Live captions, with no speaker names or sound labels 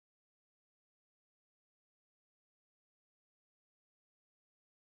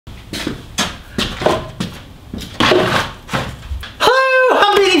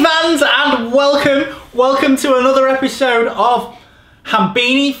Welcome to another episode of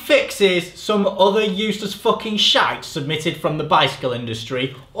Hambini Fixes Some Other Useless Fucking Shite submitted from the bicycle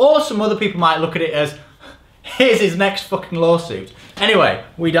industry, or some other people might look at it as, here's his next fucking lawsuit. Anyway,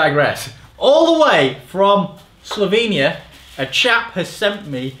 we digress. All the way from Slovenia, a chap has sent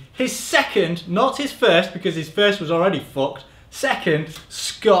me his second, not his first, because his first was already fucked, second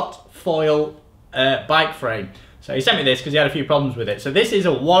Scott foil bike frame. So he sent me this because he had a few problems with it. So this is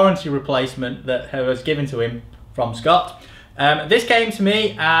a warranty replacement that was given to him from Scott. This came to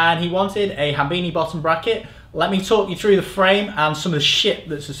me and he wanted a Hambini bottom bracket. Let me talk you through the frame and some of the shit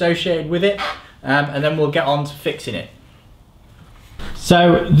that's associated with it, and then we'll get on to fixing it.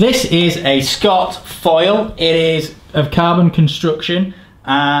 So this is a Scott foil. It is of carbon construction,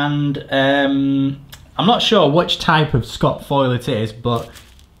 and I'm not sure which type of Scott foil it is, but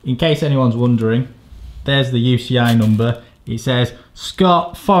in case anyone's wondering, there's the UCI number. It says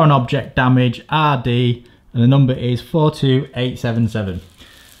Scott Foreign Object Damage RD, and the number is 42877.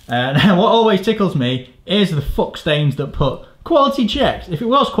 Now what always tickles me is the fuck stains that put quality checked. If it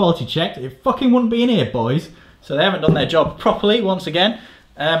was quality checked, it fucking wouldn't be in here, boys. So they haven't done their job properly once again.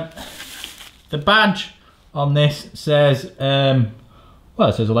 The badge on this says, well,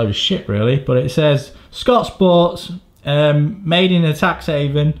 it says a load of shit really, but it says Scott Sports, made in a tax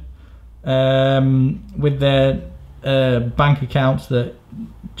haven, with their bank accounts that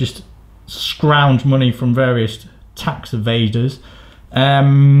just scrounge money from various tax evaders.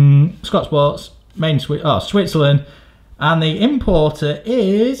 Scott Sports, made in Switzerland, and the importer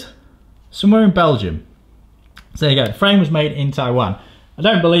is somewhere in Belgium. So there you go, the frame was made in Taiwan. I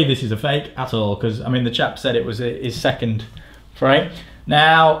don't believe this is a fake at all, because I mean the chap said it was his second frame.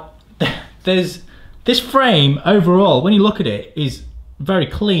 Now there's this frame overall, when you look at it, is very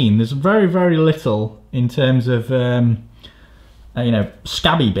clean. There's very little in terms of you know,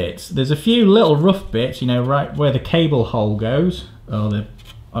 scabby bits. There's a few little rough bits, you know, right where the cable hole goes, or the,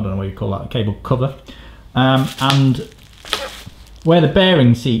 I don't know what you call that, cable cover, and where the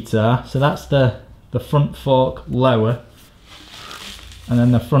bearing seats are. So that's the front fork lower, and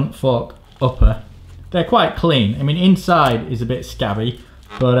then the front fork upper. They're quite clean. I mean, inside is a bit scabby,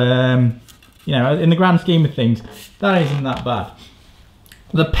 but you know, in the grand scheme of things, that isn't that bad.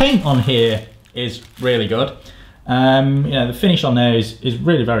 The paint on here is really good. You know, the finish on there is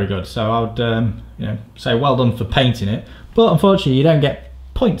really very good. So I would you know, say well done for painting it. But unfortunately, you don't get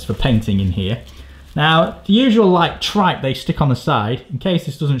points for painting in here. Now, the usual like tripe they stick on the side, in case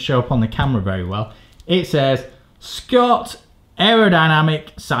this doesn't show up on the camera very well, it says Scott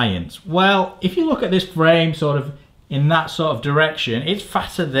Aerodynamic Science. Well, if you look at this frame sort of in that sort of direction, it's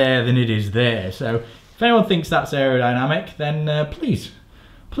fatter there than it is there. So if anyone thinks that's aerodynamic, then please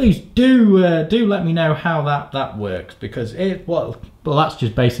do let me know how that works, because well that's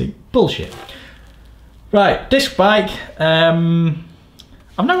just basic bullshit. Right, disc bike.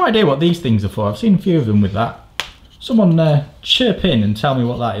 I've no idea what these things are for. I've seen a few of them with that. Someone chirp in and tell me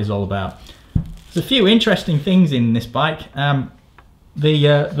what that is all about. There's a few interesting things in this bike.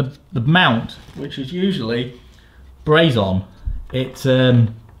 The mount, which is usually braze-on, it's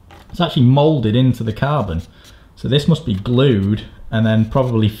actually moulded into the carbon. So this must be glued and then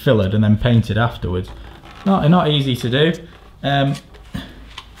probably fillered and then painted afterwards. Not easy to do.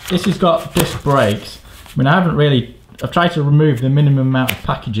 This has got disc brakes. I mean, I've tried to remove the minimum amount of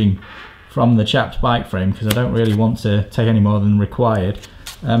packaging from the chap's bike frame because I don't really want to take any more than required.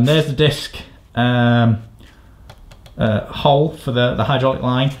 There's the disc hole for the hydraulic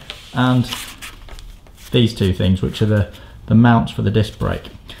line, and these two things, which are the mounts for the disc brake.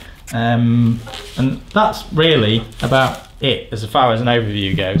 And that's really about it as far as an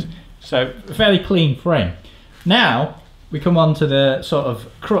overview goes. So a fairly clean frame. Now we come on to the sort of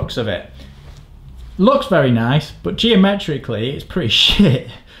crux of it. Looks very nice, but geometrically it's pretty shit.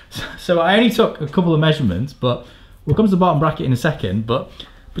 So I only took a couple of measurements, but we'll come to the bottom bracket in a second. But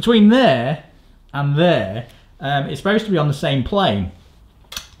between there and there, it's supposed to be on the same plane,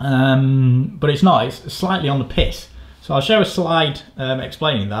 but it's not. It's slightly on the piss. So I'll show a slide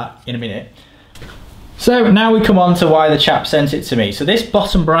explaining that in a minute. So now we come on to why the chap sent it to me. So this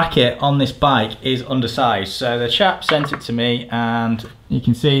bottom bracket on this bike is undersized. So the chap sent it to me, and you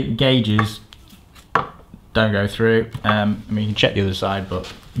can see the gauges don't go through. I mean, you can check the other side,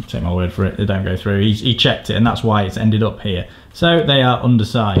 but you can take my word for it, they don't go through. He checked it, and that's why it's ended up here. So they are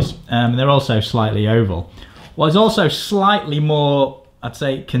undersized. They're also slightly oval. What is also slightly more, I'd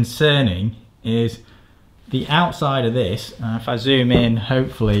say, concerning is the outside of this. If I zoom in,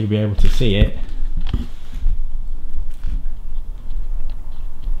 hopefully you'll be able to see it.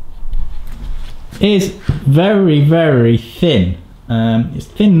 Is very thin. It's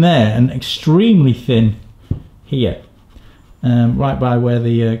thin there and extremely thin here. Right by where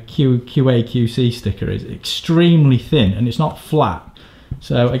the QA/QC sticker is. Extremely thin, and it's not flat.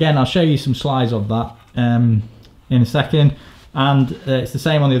 So again, I'll show you some slides of that in a second, and it's the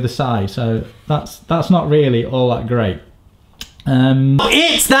same on the other side. So that's not really all that great.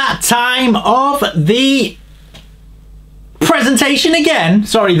 It's that time of the presentation again.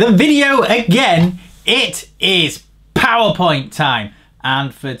 Sorry, the video again. It is PowerPoint time,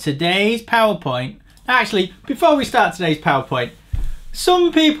 and for today's PowerPoint. Actually, before we start today's PowerPoint,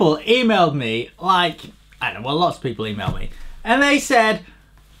 some people emailed me, like, I don't know, well, lots of people emailed me, and they said,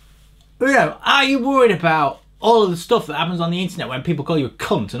 you know, are you worried about all of the stuff that happens on the internet when people call you a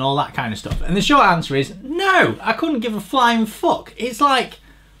cunt and all that kind of stuff? And the short answer is, no, I couldn't give a flying fuck. It's like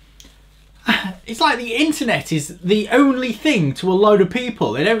the internet is the only thing to a load of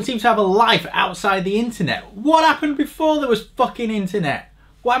people. They don't seem to have a life outside the internet. What happened before there was fucking internet?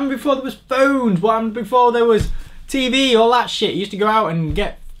 What happened before there was phones? What happened before there was TV? All that shit. You used to go out and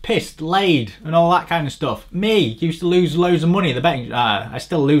get pissed, laid, and all that kind of stuff. Me, used to lose loads of money in the betting. I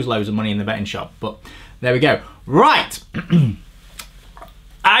still lose loads of money in the betting shop, but there we go. Right.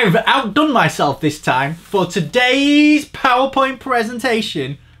 I've outdone myself this time for today's PowerPoint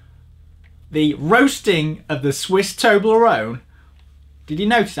presentation. The roasting of the Swiss Toblerone. Did you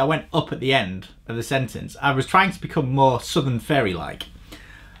notice I went up at the end of the sentence? I was trying to become more Southern Fairy-like.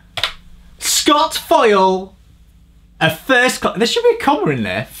 Scott Foyle, a first... There should be a comma in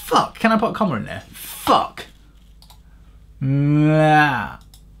there. Fuck. Can I put a comma in there? Fuck. Nah.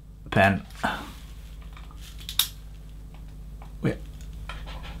 Pen. Wait.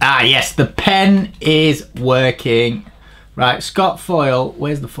 Ah, yes. The pen is working. Right. Scott Foyle.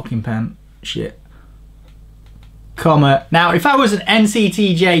 Where's the fucking pen? Shit. Comma. Now, if I was an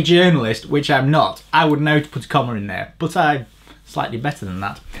NCTJ journalist, which I'm not, I would know to put a comma in there. But I'm slightly better than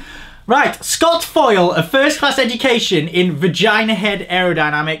that. Right, Scott Foyle, a first-class education in vagina head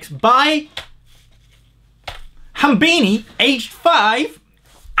aerodynamics by Hambini, aged 5,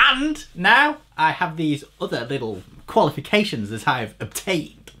 and now I have these other little qualifications that I've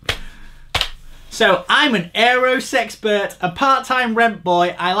obtained. So, I'm an Aero sexpert, a part-time rent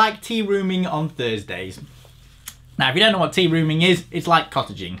boy. I like tea rooming on Thursdays. Now, if you don't know what tea rooming is, it's like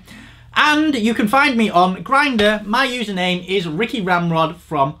cottaging. And you can find me on Grindr. My username is Ricky Ramrod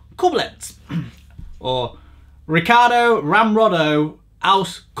from Koblenz, or Ricardo Ramrodo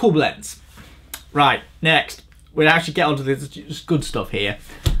aus Koblenz. Right, next, we'll actually get onto this good stuff here.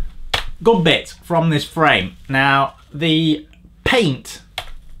 Good bit from this frame. Now, the paint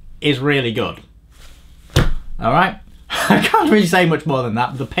is really good. All right, I can't really say much more than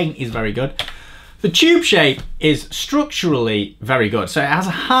that. The paint is very good. The tube shape is structurally very good. So it has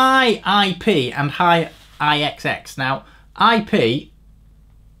a high IP and high IXX. Now, IP,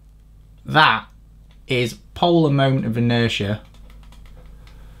 that is polar moment of inertia.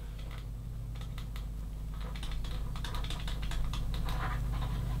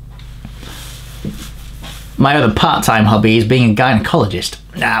 My other part-time hobby is being a gynecologist.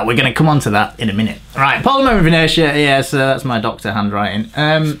 Now, we're going to come on to that in a minute. Right, polar moment of inertia, yes, that's my doctor handwriting.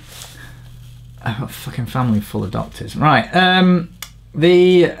 I've got a fucking family full of doctors. Right,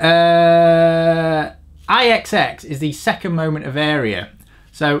 the IXX is the second moment of area.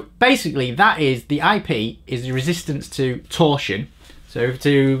 So basically that is, the IP is the resistance to torsion. So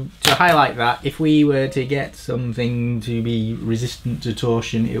to highlight that, if we were to get something to be resistant to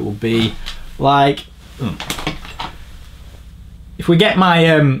torsion, it will be like, if we get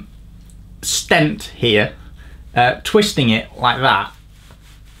my stent here, twisting it like that,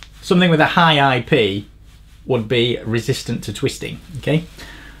 something with a high IP would be resistant to twisting, okay?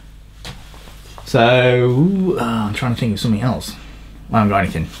 So, I'm trying to think of something else. I haven't got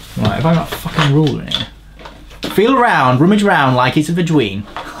anything. Right, have I got a fucking ruler in here? Feel around, rummage around like it's a vagine.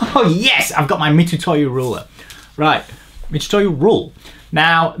 Oh yes, I've got my Mitutoyo ruler. Right, Mitutoyo rule.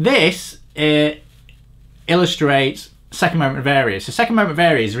 Now this illustrates second moment of area. So second moment of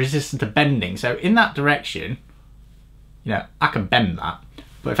area is resistant to bending. So in that direction, you know, I can bend that.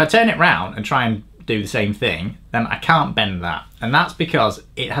 But if I turn it round and try and do the same thing, then I can't bend that. And that's because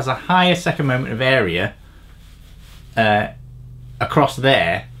it has a higher second moment of area across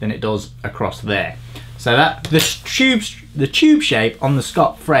there than it does across there. So that the tube shape on the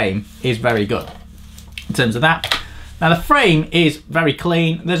Scott frame is very good in terms of that. Now the frame is very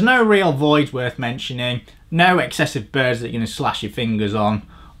clean. There's no real voids worth mentioning. No excessive burrs that you're going to slash your fingers on,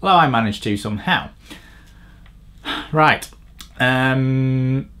 although I managed to somehow. Right.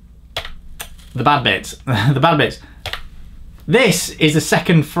 The bad bits. The bad bits. This is the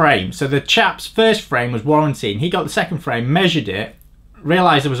second frame. So the chap's first frame was warranty, and he got the second frame, measured it,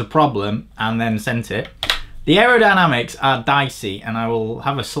 realised there was a problem and then sent it. The aerodynamics are dicey, and I will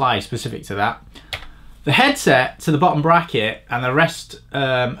have a slide specific to that. The headset to the bottom bracket and the rest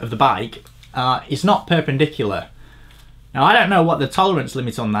of the bike is not perpendicular. Now, I don't know what the tolerance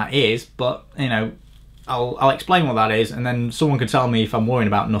limit on that is, but, you know, I'll explain what that is, and then someone can tell me if I'm worrying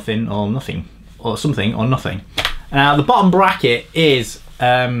about nothing, or something, or nothing. Now, the bottom bracket is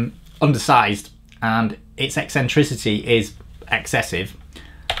undersized, and its eccentricity is excessive.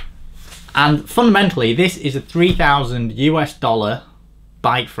 And fundamentally, this is a $3,000 US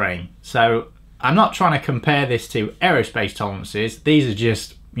bike frame. So I'm not trying to compare this to aerospace tolerances. These are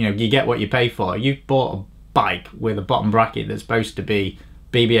just, you know, you get what you pay for. You bought a bike with a bottom bracket that's supposed to be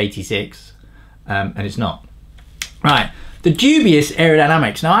BB86, and it's not. Right, the dubious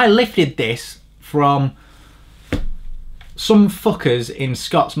aerodynamics. Now, I lifted this from some fuckers in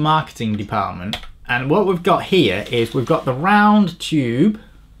Scott's marketing department, and what we've got here is we've got the round tube,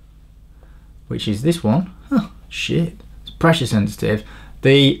 which is this one. Oh, shit, it's pressure sensitive.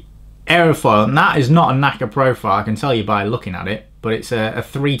 The aerofoil, and that is not a NACA profile, I can tell you by looking at it, but it's a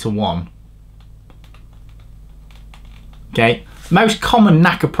 3:1. Okay, most common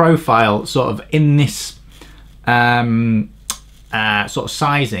NACA profile sort of in this sort of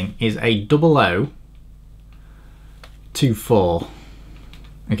sizing is a 0024.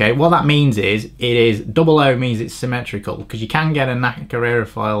 Okay, what that means is, it is 00 means it's symmetrical, because you can get a NACA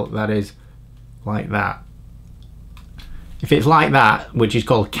aerofoil that is like that. If it's like that, which is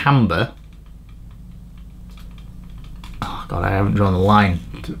called camber, oh god, I haven't drawn the line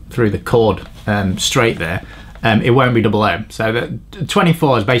through the cord straight there, it won't be 00. So the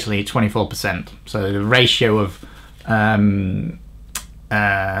 24 is basically 24%. So the ratio of no,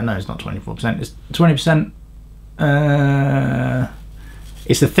 it's not 24%, it's 20%.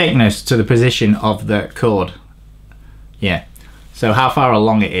 It's the thickness to the position of the cord. Yeah, so how far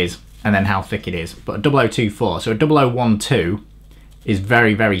along it is, and then how thick it is. But a 0024, so a 0012 is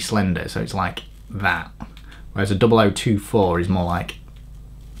very, very slender, so it's like that. Whereas a 0024 is more like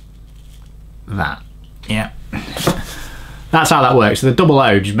that. Yeah. That's how that works. So the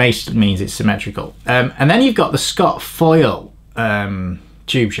 00 just basically means it's symmetrical. And then you've got the Scott foil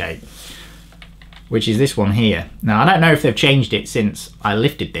tube shape, which is this one here. Now, I don't know if they've changed it since I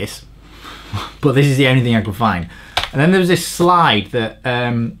lifted this, but this is the only thing I could find. And then there was this slide that,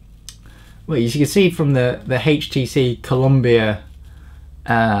 well, as you can see from the HTC Columbia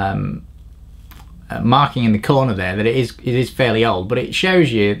marking in the corner there, that it is fairly old, but it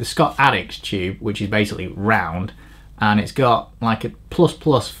shows you the Scott Addicts tube, which is basically round, and it's got like a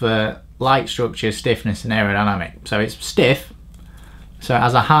plus for light structure, stiffness, and aerodynamic. So it's stiff, so it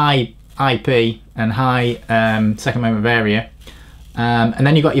has a high IP and high second moment of area, and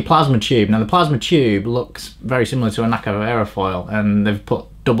then you've got your plasma tube. Now the plasma tube looks very similar to a NACA aerofoil, and they've put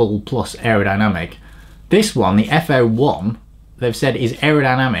double plus aerodynamic. This one, the FO1, they've said is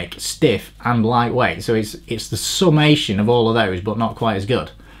aerodynamic, stiff, and lightweight. So it's the summation of all of those, but not quite as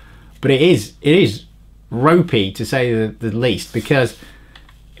good. But it is ropey, to say the least, because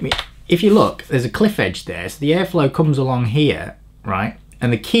I mean, if you look, there's a cliff edge there, so the airflow comes along here, right?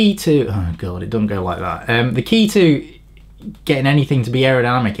 And the key to, oh god, it doesn't go like that. The key to getting anything to be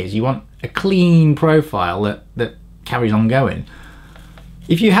aerodynamic is you want a clean profile that carries on going.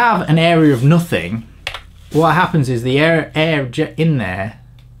 If you have an area of nothing, what happens is the air in there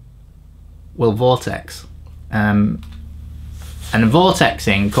will vortex, and the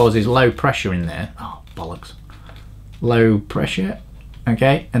vortexing causes low pressure in there. Oh bollocks, low pressure.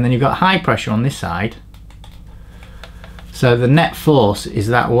 Okay, and then you've got high pressure on this side, so the net force is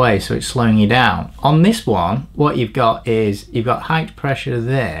that way, so it's slowing you down. On this one, what you've got is you've got high pressure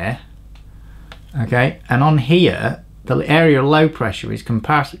there, okay, and on here the area of low pressure is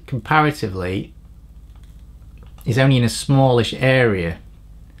comparatively is only in a smallish area.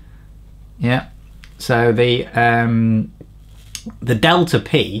 Yeah, so the delta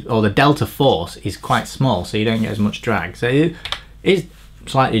P, or the delta force, is quite small, so you don't get as much drag. So it is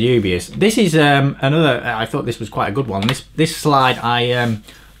slightly dubious. This is another, I thought this was quite a good one. This slide I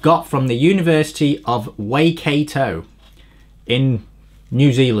got from the University of Waikato in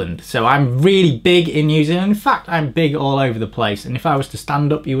New Zealand. So I'm really big in New Zealand. In fact, I'm big all over the place, and if I was to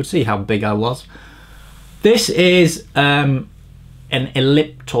stand up, you would see how big I was. This is an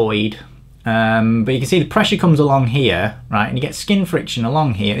elliptoid, but you can see the pressure comes along here, right, and you get skin friction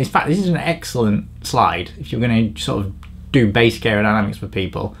along here. In fact, this is an excellent slide if you're going to sort of do basic aerodynamics for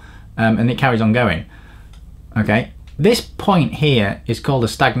people, and it carries on going. Okay, this point here is called a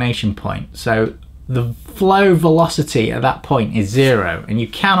stagnation point, so the flow velocity at that point is 0, and you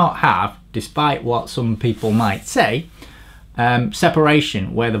cannot have, despite what some people might say,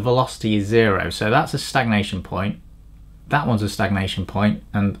 separation where the velocity is 0. So that's a stagnation point. That one's a stagnation point,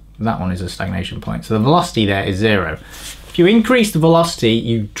 and that one is a stagnation point. So the velocity there is 0. If you increase the velocity,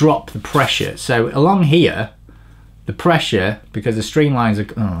 you drop the pressure. So along here, the pressure, because the streamlines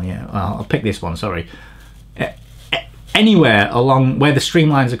are, oh yeah, well, I'll pick this one, sorry. Anywhere along where the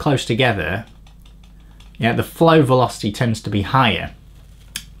streamlines are close together, yeah, the flow velocity tends to be higher.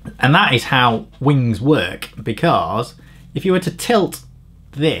 And that is how wings work, because if you were to tilt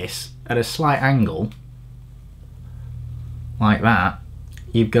this at a slight angle, like that,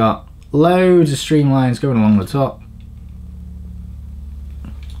 you've got loads of streamlines going along the top.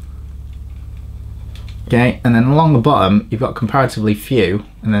 Okay, and then along the bottom, you've got comparatively few,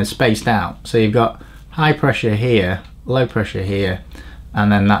 and they're spaced out. So you've got high pressure here, low pressure here,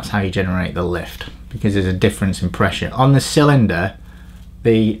 and then that's how you generate the lift, because there's a difference in pressure. On the cylinder,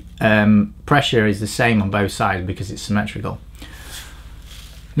 the pressure is the same on both sides because it's symmetrical.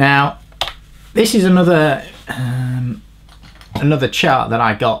 Now, this is another chart that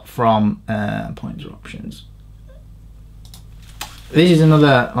I got from pointer options. This is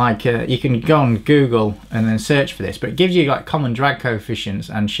another, like, you can go on Google and then search for this, but it gives you like common drag coefficients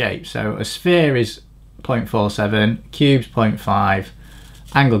and shapes. So a sphere is 0.47, cube's 0.5,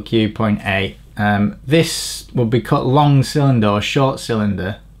 angle cube 0.8. This will be cut long cylinder or short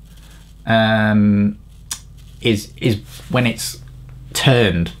cylinder is when it's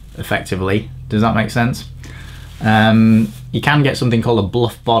turned effectively. Does that make sense? You can get something called a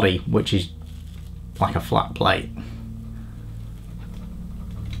bluff body, which is like a flat plate.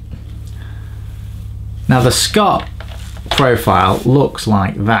 Now the Scott profile looks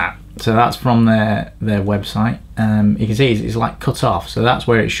like that. So that's from their website. You can see it's like cut off, so that's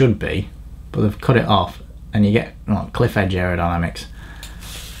where it should be, but they've cut it off, and you get like cliff edge aerodynamics.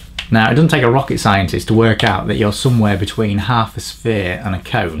 Now it doesn't take a rocket scientist to work out that you're somewhere between half a sphere and a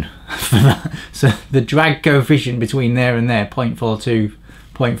cone. So the drag coefficient between there and there, 0.42,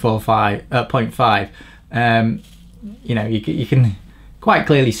 0.45, 0.5, you know, you can quite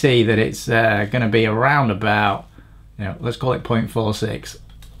clearly see that it's going to be around about, you know, let's call it 0.46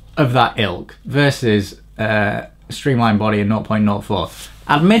 of that ilk versus streamline body of 0.04.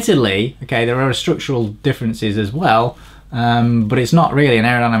 Admittedly, okay, there are structural differences as well, but it's not really an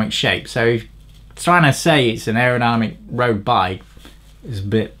aerodynamic shape. So trying to say it's an aerodynamic road bike is a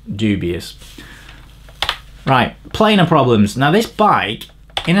bit dubious. Right, planar problems. Now this bike,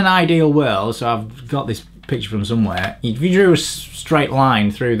 in an ideal world, so I've got this picture from somewhere, if you drew a straight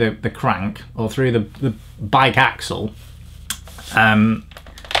line through the crank or through the bike axle,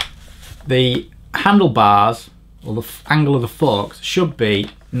 the handlebars or the angle of the forks should be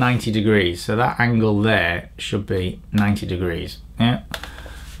 90 degrees. So that angle there should be 90 degrees. Yeah.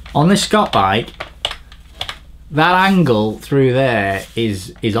 On this Scott bike, that angle through there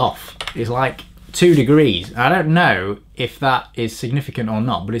is off. It's like 2 degrees. I don't know if that is significant or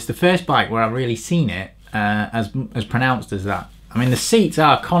not, but it's the first bike where I've really seen it as pronounced as that. I mean, the seats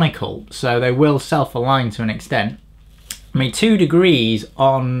are conical, so they will self-align to an extent. I mean, 2 degrees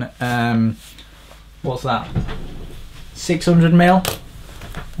on, what's that? 600 mil?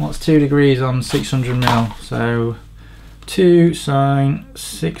 What's 2 degrees on 600 mil? So 2 sine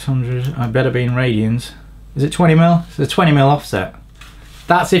 600, I better be in radians. Is it 20 mil? It's a 20 mil offset.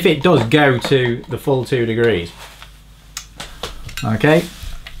 That's if it does go to the full 2 degrees. Okay.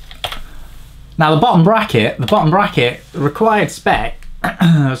 Now the bottom bracket, the required spec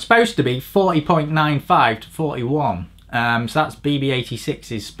is supposed to be 40.95 to 41. So that's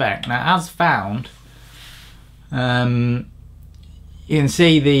BB86's spec. Now as found, you can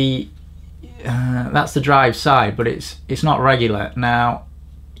see the that's the drive side, but it's not regular. Now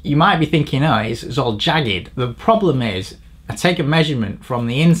you might be thinking, oh, it's all jagged. The problem is I take a measurement from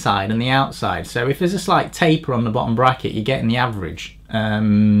the inside and the outside. So if there's a slight taper on the bottom bracket, you're getting the average.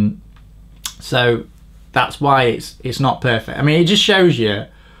 So that's why it's not perfect. I mean, it just shows you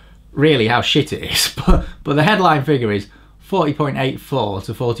really how shit it is. But the headline figure is 40.84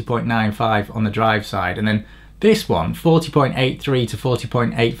 to 40.95 on the drive side, and then this one 40.83 to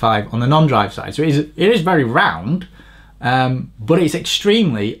 40.85 on the non-drive side. So it is very round, but it's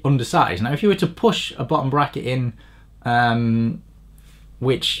extremely undersized. Now if you were to push a bottom bracket in,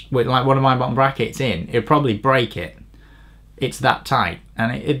 which like one of my bottom brackets in, it'd probably break it. It's that tight,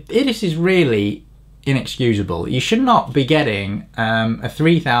 and this is really inexcusable. You should not be getting a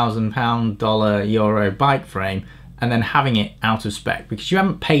 £3,000 Euro bike frame and then having it out of spec, because you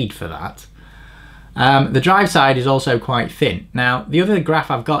haven't paid for that. The drive side is also quite thin. Now the other graph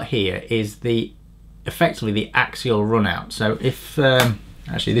I've got here is effectively the axial run out. So if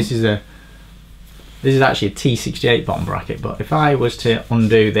actually this is This is actually a T68 bottom bracket, but if I was to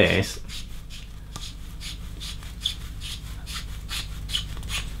undo this,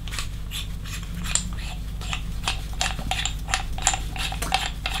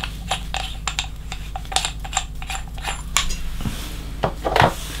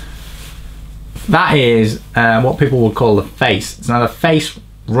 that is what people would call the face. Now the face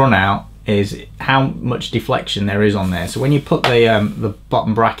run out is how much deflection there is on there. So when you put the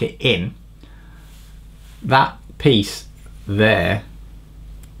bottom bracket in, that piece there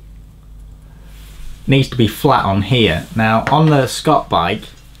needs to be flat on here. Now on the Scott bike,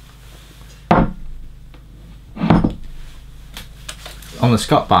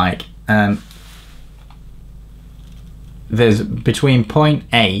 there's between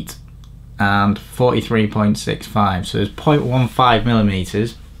 0.8 and 43.65, so there's 0.15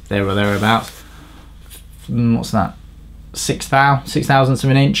 millimeters there or thereabouts. What's that? 6 thousandths of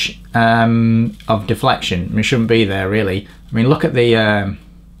an inch of deflection. I mean, it shouldn't be there really. I mean, look at the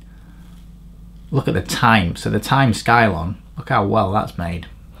time. So the time Skylon, look how well that's made.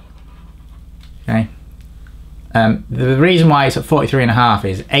 Okay. The reason why it's at 43.5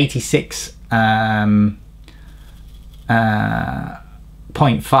 is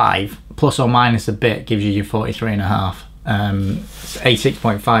 86.5 plus or minus a bit gives you your 43.5.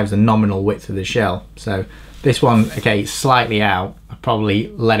 86.5 is the nominal width of the shell. So this one, okay, it's slightly out. I'd probably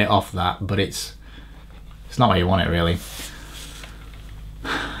let it off that, but it's not where you want it really.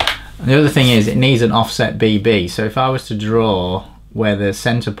 And the other thing is it needs an offset BB. So if I was to draw where the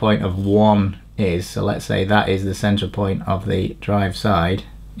center point of 1 is, so let's say that is the center point of the drive side,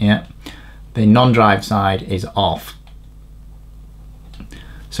 yeah, the non-drive side is off.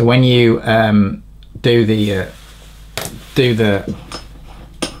 So when you do the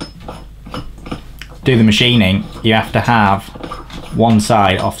machining, you have to have one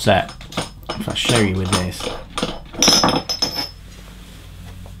side offset. If I show you with this,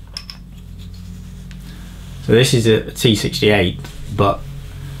 so this is a T68, but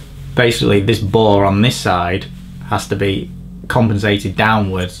basically this bore on this side has to be compensated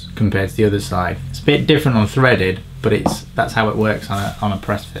downwards compared to the other side. It's a bit different on threaded, but that's how it works on a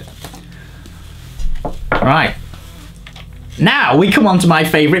press fit. Right, now we come on to my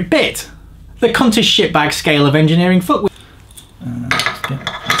favourite bit, the cuntish shitbag scale of engineering footwear. Let's get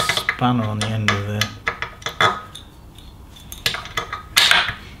a spanner on the end of there.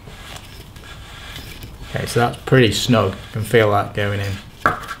 Okay, so that's pretty snug. You can feel that going in.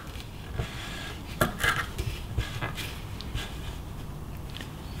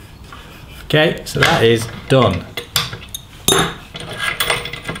 Okay, so that is done.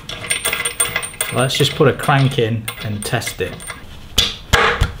 Let's just put a crank in and test it.